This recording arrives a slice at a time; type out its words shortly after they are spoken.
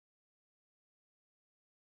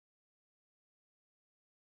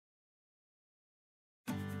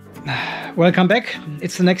Welcome back.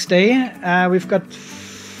 It's the next day. We've got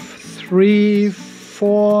 3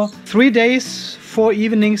 days, 4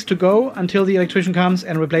 evenings to go until the electrician comes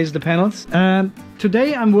and replaces the panels.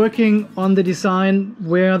 Today I'm working on the design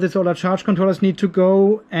where the solar charge controllers need to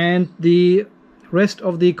go and the rest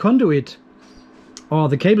of the conduit or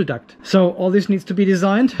the cable duct. So all this needs to be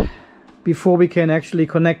designed before we can actually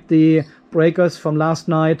connect the breakers from last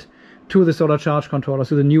night to the solar charge controllers,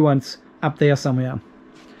 to the new ones up there somewhere.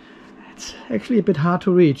 It's actually a bit hard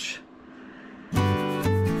to reach.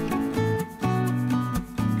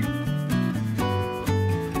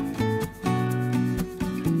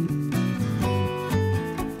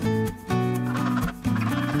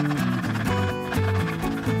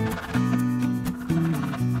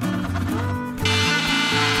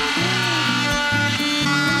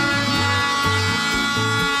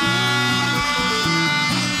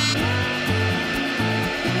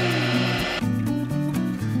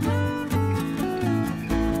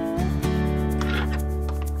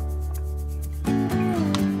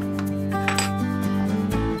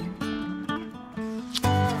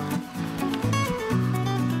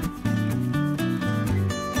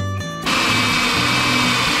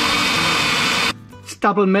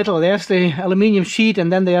 Double metal. There's the aluminium sheet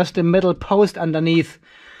and then there's the metal post underneath.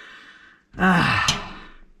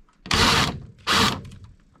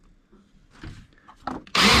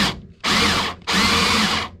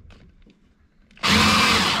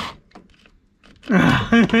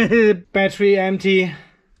 Battery empty.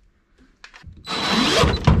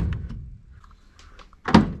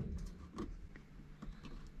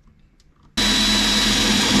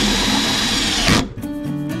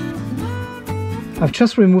 I've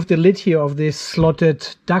just removed the lid here of this slotted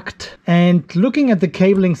duct, and looking at the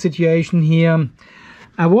cabling situation here,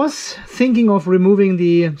 I was thinking of removing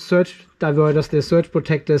the surge diverters, the surge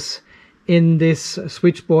protectors in this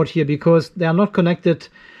switchboard here, because they are not connected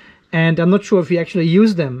and I'm not sure if we actually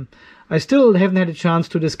use them. I still haven't had a chance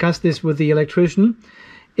to discuss this with the electrician,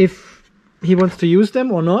 if he wants to use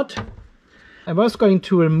them or not. I was going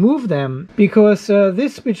to remove them because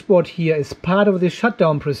this switchboard here is part of the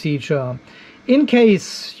shutdown procedure. In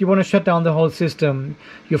case you want to shut down the whole system,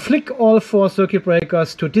 you flick all 4 circuit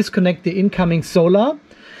breakers to disconnect the incoming solar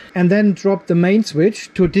and then drop the main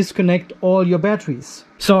switch to disconnect all your batteries.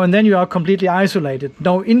 So, and then you are completely isolated.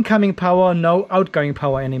 No incoming power, no outgoing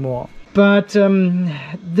power anymore. But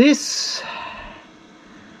this,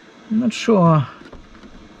 I'm not sure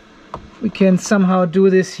if we can somehow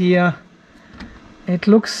do this here. It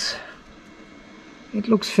looks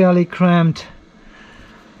fairly cramped.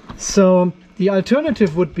 So the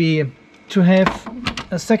alternative would be to have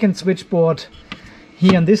a second switchboard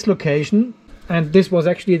here in this location, and this was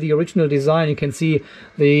actually the original design. You can see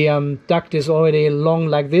the duct is already long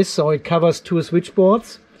like this, so it covers 2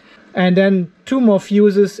 switchboards, and then 2 more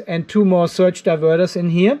fuses and 2 more surge diverters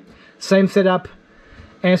in here. Same setup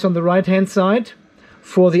as on the right hand side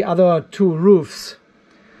for the other 2 roofs.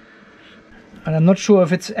 And I'm not sure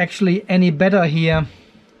if it's actually any better here.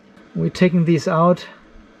 We're taking these out.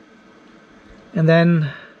 And then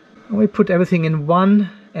we put everything in one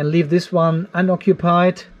and leave this one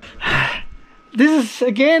unoccupied. This is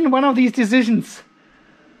again one of these decisions.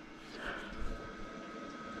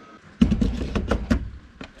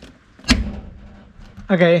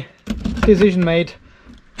 Okay, decision made.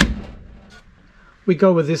 We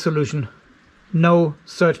go with this solution. No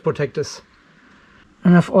surge protectors.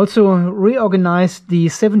 And I've also reorganized the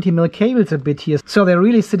 70mm cables a bit here. So they're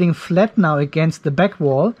really sitting flat now against the back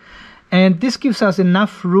wall. And this gives us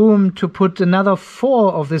enough room to put another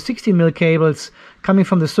 4 of the 16mm cables coming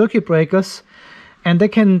from the circuit breakers, and they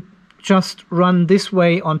can just run this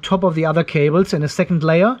way on top of the other cables in a second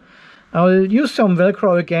layer. I'll use some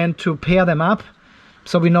Velcro again to pair them up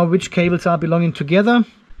so we know which cables are belonging together.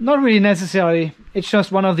 Not really necessary, it's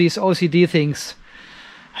just one of these OCD things.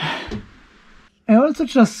 I also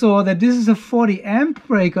just saw that this is a 40 amp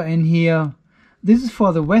breaker in here. This is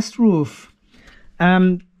for the west roof.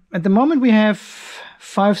 At the moment we have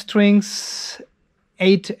 5 strings,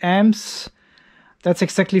 8 amps. That's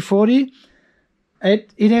exactly 40.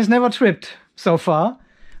 It has never tripped so far,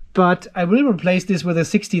 but I will replace this with a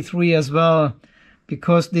 63 as well,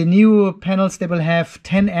 because the new panels, they will have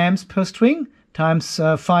 10 amps per string times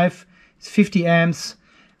 5 is 50 amps,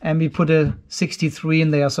 and we put a 63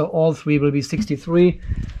 in there, so all 3 will be 63.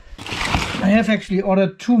 I have actually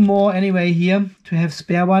ordered 2 more anyway here to have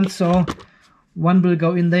spare ones, so 1 will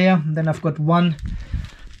go in there, and then I've got 1.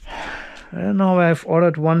 I don't know why I've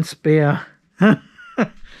ordered 1 spare.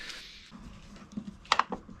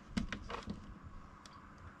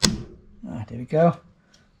 There we go.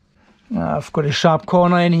 I've got a sharp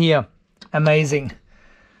corner in here. Amazing.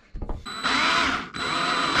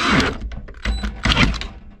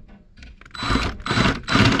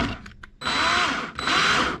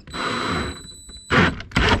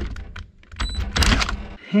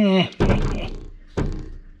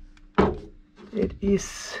 It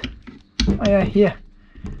is, oh yeah, here,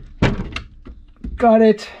 got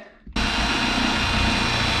it.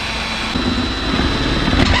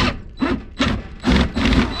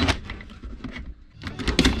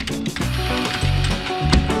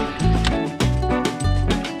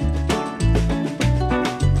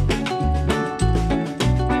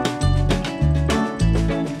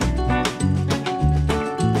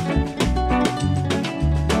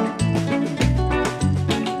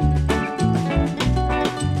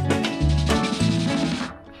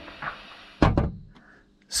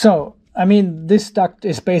 So, I mean, this duct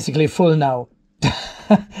is basically full now.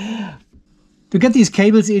 To get these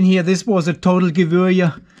cables in here, this was a total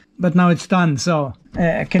Gewürje, but now it's done. So,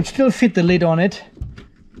 I can still fit the lid on it,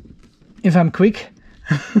 if I'm quick.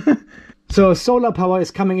 So, solar power is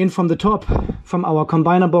coming in from the top, from our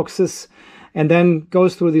combiner boxes, and then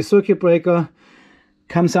goes through the circuit breaker,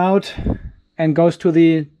 comes out, and goes to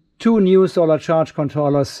the two new solar charge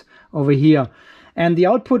controllers over here. And the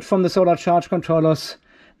output from the solar charge controllers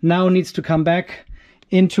now needs to come back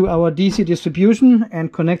into our DC distribution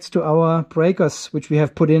and connects to our breakers, which we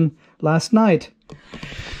have put in last night.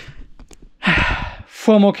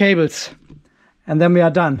 4 more cables and then we are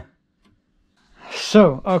done.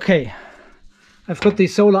 So, okay, I've got the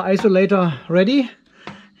solar isolator ready.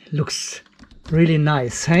 It looks really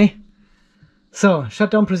nice, hey? So,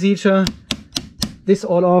 shutdown procedure, this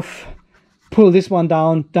all off, pull this one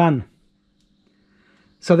down, done.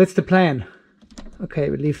 So that's the plan.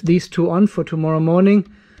 Okay, we leave these two on for tomorrow morning.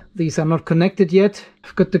 These are not connected yet.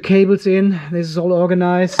 I've got the cables in. This is all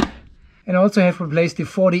organized. And I also have replaced the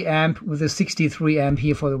 40 amp with a 63 amp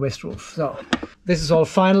here for the west roof. So this is all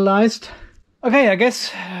finalized. Okay, I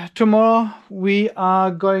guess tomorrow we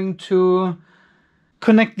are going to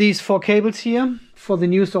connect these 4 cables here for the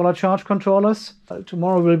new solar charge controllers.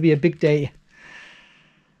 Tomorrow will be a big day.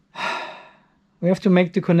 We have to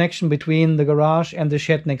make the connection between the garage and the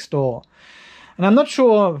shed next door. And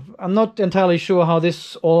I'm not entirely sure how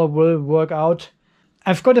this all will work out.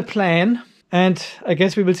 I've got a plan, and I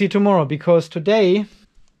guess we will see tomorrow, because today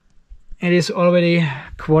it is already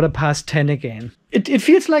 10:15 again. It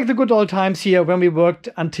feels like the good old times here when we worked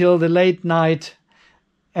until the late night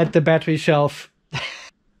at the battery shelf.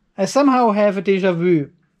 I somehow have a déjà vu.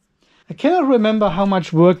 I cannot remember how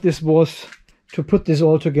much work this was to put this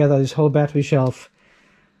all together, this whole battery shelf,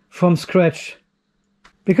 from scratch.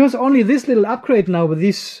 Because only this little upgrade now with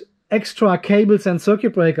these extra cables and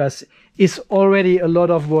circuit breakers is already a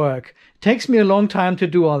lot of work. It takes me a long time to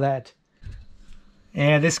do all that.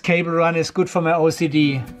 Yeah, this cable run is good for my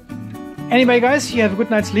OCD. Anyway guys, you have a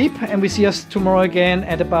good night's sleep and we see us tomorrow again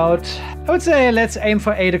at about, I would say let's aim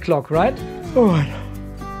for 8 o'clock, right? Alright.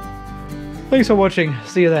 Thanks for watching.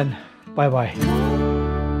 See you then. Bye bye.